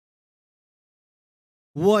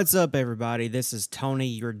What's up, everybody? This is Tony,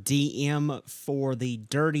 your DM for the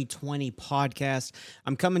Dirty 20 podcast.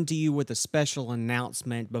 I'm coming to you with a special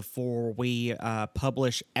announcement before we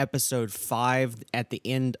publish episode 5 at the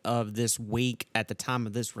end of this week at the time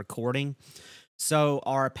of this recording. So,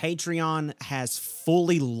 our Patreon has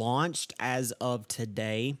fully launched as of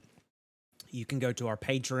today. You can go to our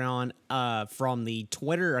Patreon from the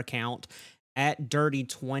Twitter account at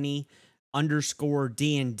Dirty20 underscore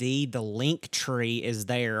D&D. The link tree is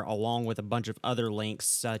there along with a bunch of other links,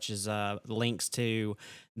 such as links to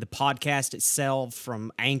the podcast itself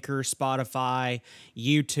from Anchor, Spotify,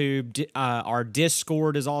 YouTube. Our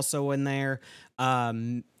Discord is also in there.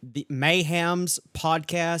 The Mayhem's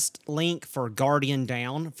podcast link for Guardian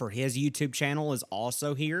Down for his YouTube channel is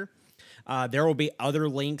also here. There will be other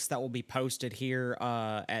links that will be posted here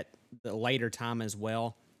at the later time as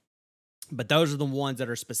well. But those are the ones that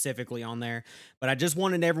are specifically on there. But I just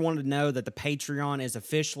wanted everyone to know that the Patreon is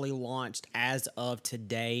officially launched as of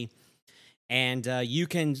today. And you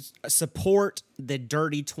can support the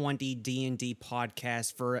Dirty 20 D&D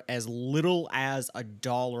podcast for as little as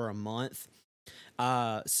 $1 a month.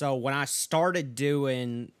 So when I started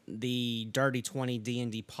doing the Dirty 20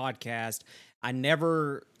 D&D podcast, I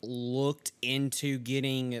never looked into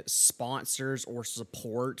getting sponsors or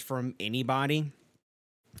support from anybody.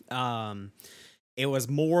 Um, it was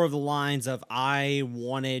more of the lines of I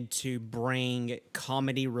wanted to bring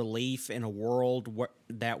comedy relief in a world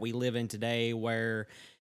that we live in today where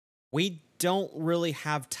we don't really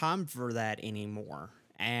have time for that anymore.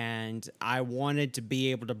 And I wanted to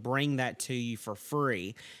be able to bring that to you for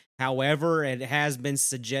free. However, it has been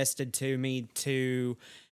suggested to me to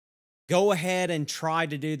go ahead and try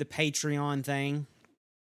to do the Patreon thing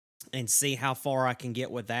and see how far I can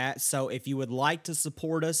get with that. So if you would like to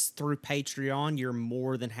support us through Patreon, you're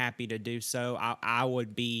more than happy to do so. I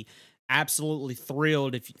would be absolutely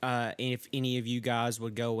thrilled if any of you guys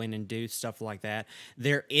would go in and do stuff like that.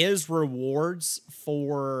 There is rewards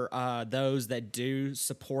for those that do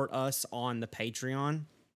support us on the Patreon.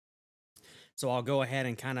 So I'll go ahead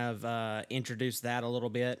and kind of introduce that a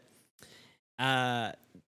little bit. Uh,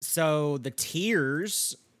 so the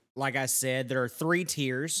tiers, like I said, there are 3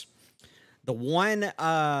 tiers. The one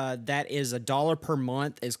that is $1 per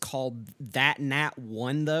month is called That Nat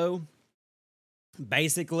One, though.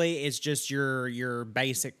 Basically, it's just your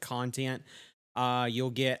basic content. You'll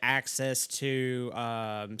get access to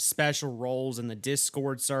special roles in the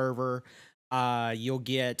Discord server. You'll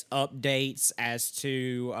get updates as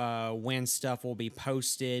to when stuff will be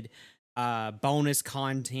posted. Bonus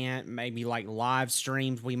content, maybe like live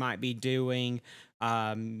streams we might be doing.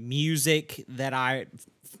 Music that I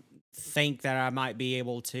think that I might be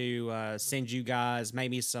able to send you guys,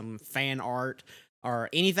 maybe some fan art or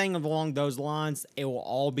anything along those lines. It will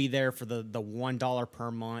all be there for the $1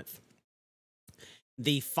 per month.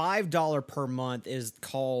 The $5 per month is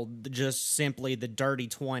called just simply the Dirty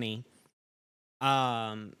 20.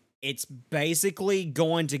 It's basically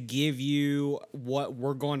going to give you what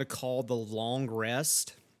we're going to call the long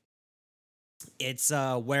rest. It's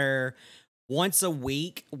where once a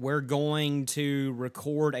week we're going to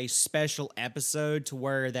record a special episode to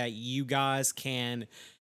where that you guys can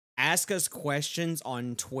ask us questions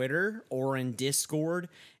on Twitter or in Discord,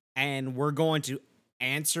 and we're going to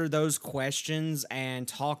answer those questions and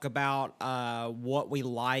talk about what we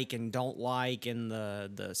like and don't like in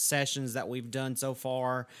the sessions that we've done so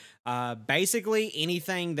far. Basically,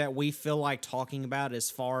 anything that we feel like talking about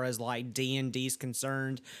as far as like D&D is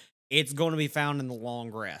concerned, it's going to be found in the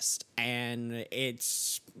long rest, and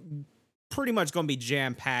it's pretty much going to be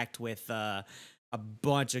jam packed with a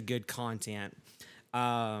bunch of good content.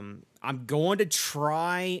 I'm going to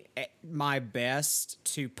try my best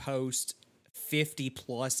to post 50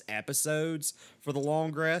 plus episodes for the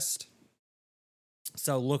long rest.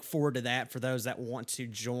 So look forward to that for those that want to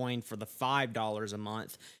join for the $5 a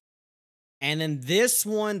month. And then this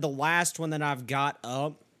one, the last one that I've got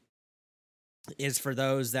up, is for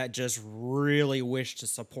those that just really wish to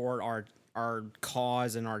support our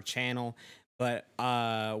cause and our channel. But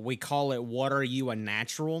we call it What Are You a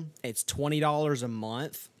Natural? It's $20 a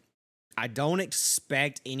month. I don't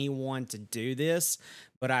expect anyone to do this,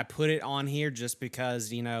 but I put it on here just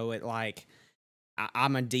because, it like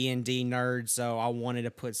I'm a D&D nerd, so I wanted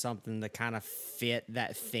to put something to kind of fit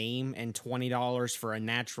that theme, and $20 for a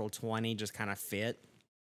natural 20 just kind of fit.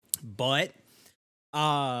 But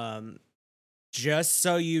um just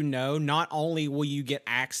so you know, not only will you get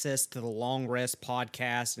access to the Long Rest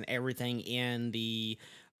podcast and everything in the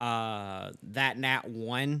That Nat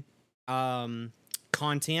One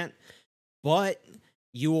content, but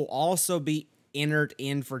you will also be entered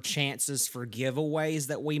in for chances for giveaways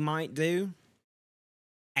that we might do.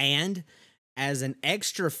 And as an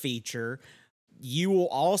extra feature, you will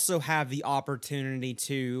also have the opportunity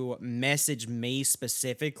to message me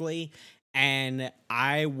specifically, and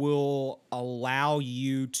I will allow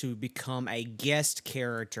you to become a guest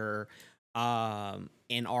character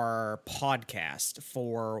in our podcast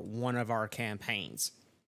for one of our campaigns.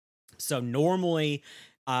 So normally,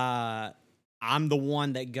 uh, I'm the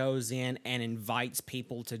one that goes in and invites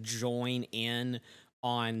people to join in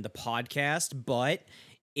on the podcast. But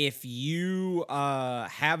if you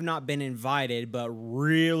have not been invited, but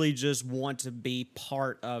really just want to be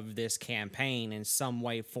part of this campaign in some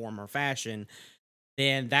way, form, or fashion,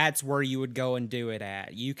 then that's where you would go and do it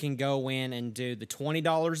at. You can go in and do the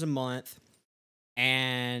 $20 a month,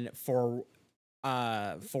 and for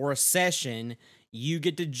a session, you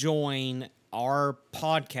get to join our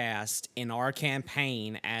podcast in our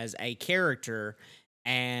campaign as a character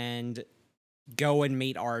and go and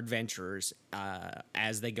meet our adventurers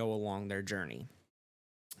as they go along their journey.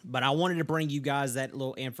 But I wanted to bring you guys that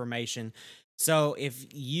little information. So if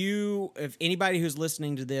anybody who's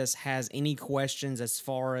listening to this has any questions as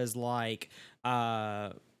far as like uh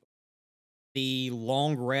the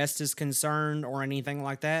long rest is concerned or anything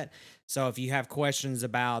like that. So if you have questions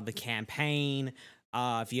about the campaign,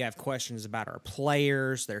 if you have questions about our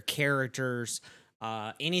players, their characters,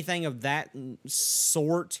 anything of that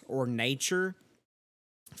sort or nature,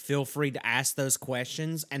 feel free to ask those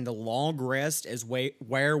questions. And the long rest is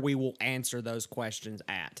where we will answer those questions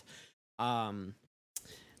at. Um,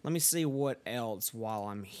 Let me see what else while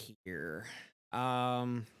I'm here.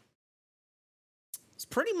 It's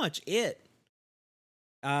pretty much it.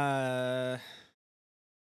 Uh,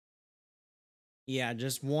 yeah,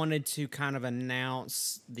 just wanted to kind of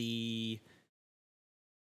announce the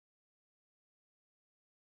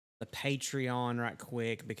Patreon right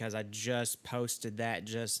quick because I just posted that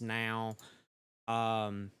just now.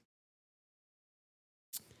 Um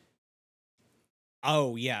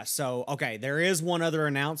oh yeah, so okay, there is one other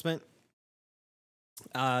announcement.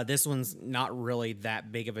 This one's not really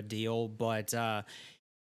that big of a deal, but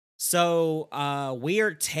we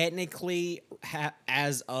are technically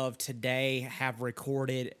as of today have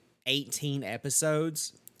recorded 18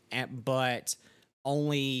 episodes, but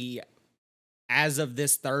only as of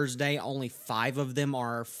this Thursday, only 5 of them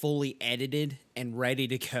are fully edited and ready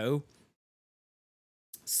to go.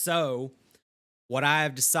 So, what I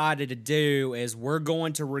have decided to do is we're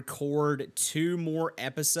going to record 2 more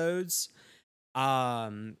episodes,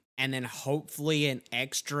 and then hopefully an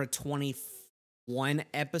extra 21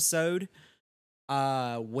 episode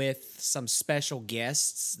with some special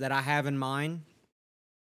guests that I have in mind.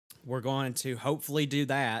 We're going to hopefully do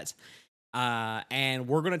that. And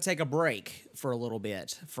we're going to take a break for a little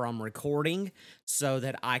bit from recording so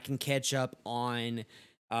that I can catch up on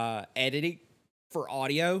editing for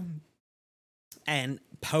audio and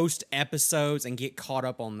post episodes and get caught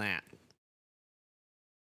up on that.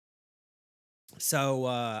 So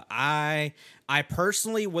I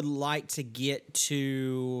personally would like to get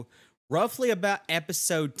to roughly about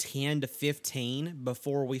episode 10 to 15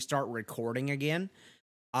 before we start recording again.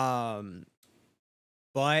 Um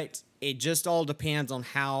but it just all depends on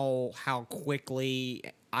how quickly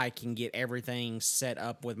I can get everything set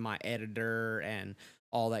up with my editor and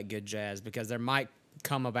all that good jazz, because there might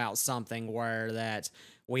come about something where that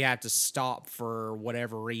we have to stop for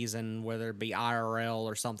whatever reason, whether it be IRL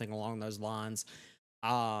or something along those lines.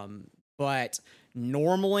 Um, but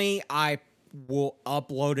normally I will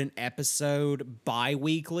upload an episode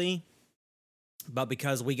bi-weekly, but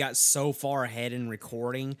because we got so far ahead in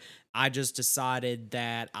recording, I just decided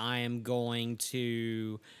that I am going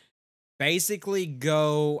to basically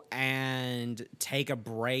go and take a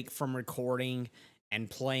break from recording and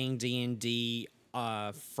playing D&D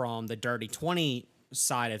from the Dirty 20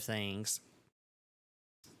 side of things,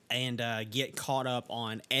 and get caught up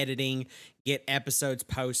on editing, get episodes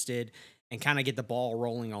posted, and kind of get the ball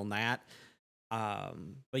rolling on that.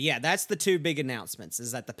 But yeah, that's the 2 big announcements,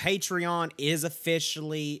 is that the Patreon is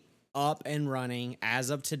officially up and running as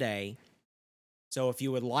of today. So if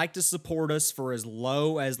you would like to support us for as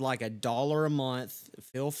low as like $1 a month,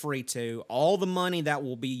 feel free to. All the money that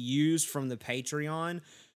will be used from the Patreon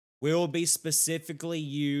will be specifically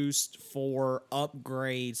used for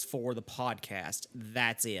upgrades for the podcast.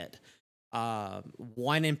 That's it.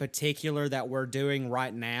 One in particular that we're doing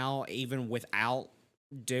right now, even without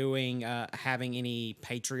doing having any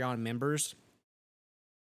Patreon members,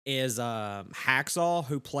 is Hacksaw,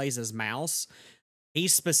 who plays as Mouse. He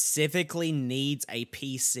specifically needs a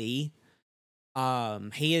PC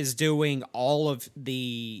He is doing all of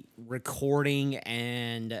the recording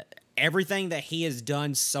and everything that he has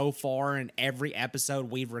done so far in every episode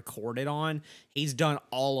we've recorded on. He's done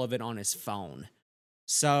all of it on his phone.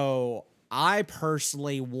 So I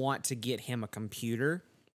personally want to get him a computer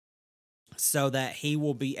so that he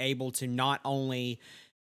will be able to not only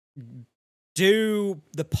do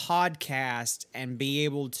the podcast and be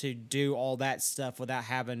able to do all that stuff without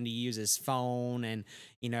having to use his phone and,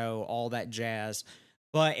 all that jazz.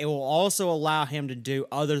 But it will also allow him to do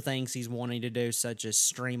other things he's wanting to do, such as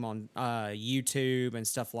stream on YouTube and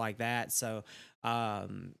stuff like that. So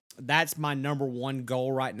that's my number one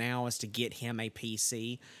goal right now, is to get him a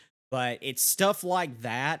PC. But it's stuff like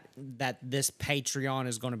that that this Patreon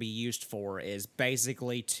is going to be used for, is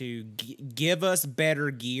basically to give us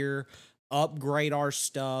better gear, upgrade our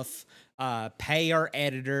stuff, pay our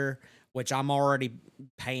editor, which I'm already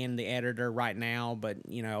paying the editor right now, but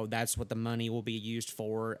that's what the money will be used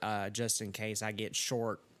for, just in case I get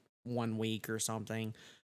short 1 week or something.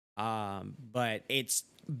 But it's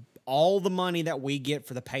all the money that we get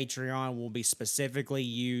for the Patreon will be specifically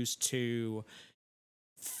used to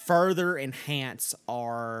further enhance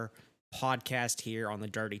our podcast here on the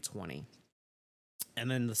Dirty 20. And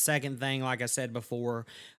then the second thing, like I said before,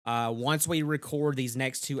 once we record these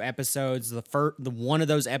next two episodes, the one of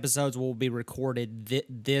those episodes will be recorded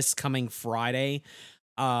this coming Friday.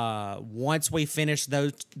 Once we finish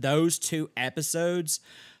those two episodes,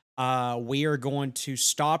 we are going to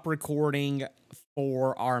stop recording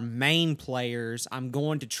for our main players. I'm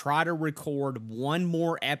going to try to record one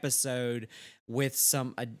more episode with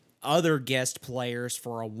some other guest players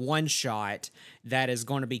for a one shot that is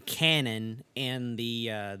going to be canon in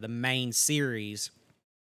the main series.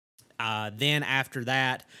 Then after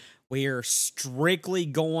that, we are strictly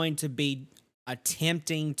going to be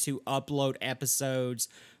attempting to upload episodes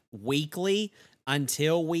weekly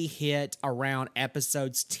until we hit around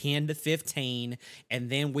episodes 10 to 15, and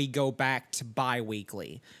then we go back to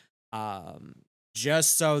bi-weekly.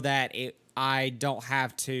 Just so that I don't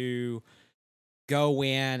have to go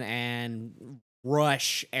in and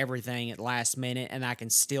rush everything at last minute, and I can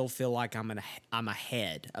still feel like I'm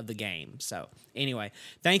ahead of the game. So anyway,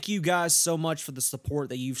 thank you guys so much for the support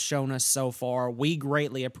that you've shown us so far. We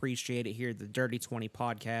greatly appreciate it here at the Dirty 20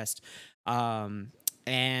 podcast.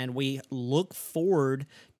 And we look forward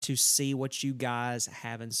to see what you guys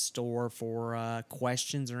have in store for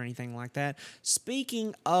questions or anything like that.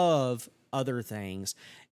 Speaking of other things,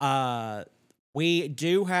 we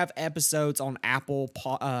do have episodes on Apple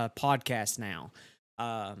Podcasts now.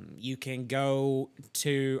 You can go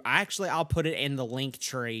to, actually, I'll put it in the link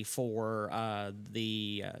tree for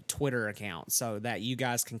the Twitter account so that you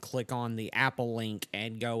guys can click on the Apple link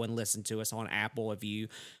and go and listen to us on Apple if you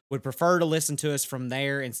would prefer to listen to us from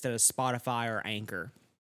there instead of Spotify or Anchor.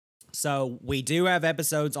 So we do have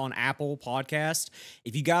episodes on Apple Podcast.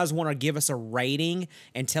 If you guys want to give us a rating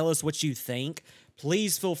and tell us what you think,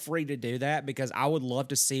 please feel free to do that, because I would love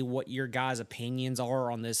to see what your guys' opinions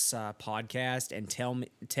are on this podcast, and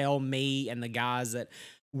tell me and the guys that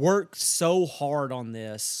work so hard on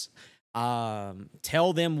this.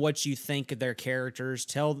 Tell them what you think of their characters.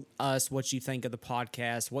 Tell us what you think of the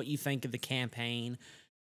podcast, what you think of the campaign,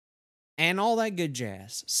 and all that good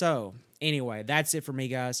jazz. So anyway, that's it for me,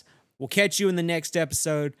 guys. We'll catch you in the next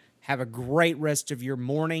episode. Have a great rest of your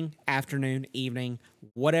morning, afternoon, evening,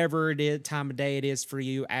 whatever it is, time of day it is for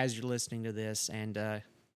you as you're listening to this. And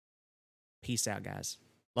peace out, guys.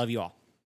 Love you all.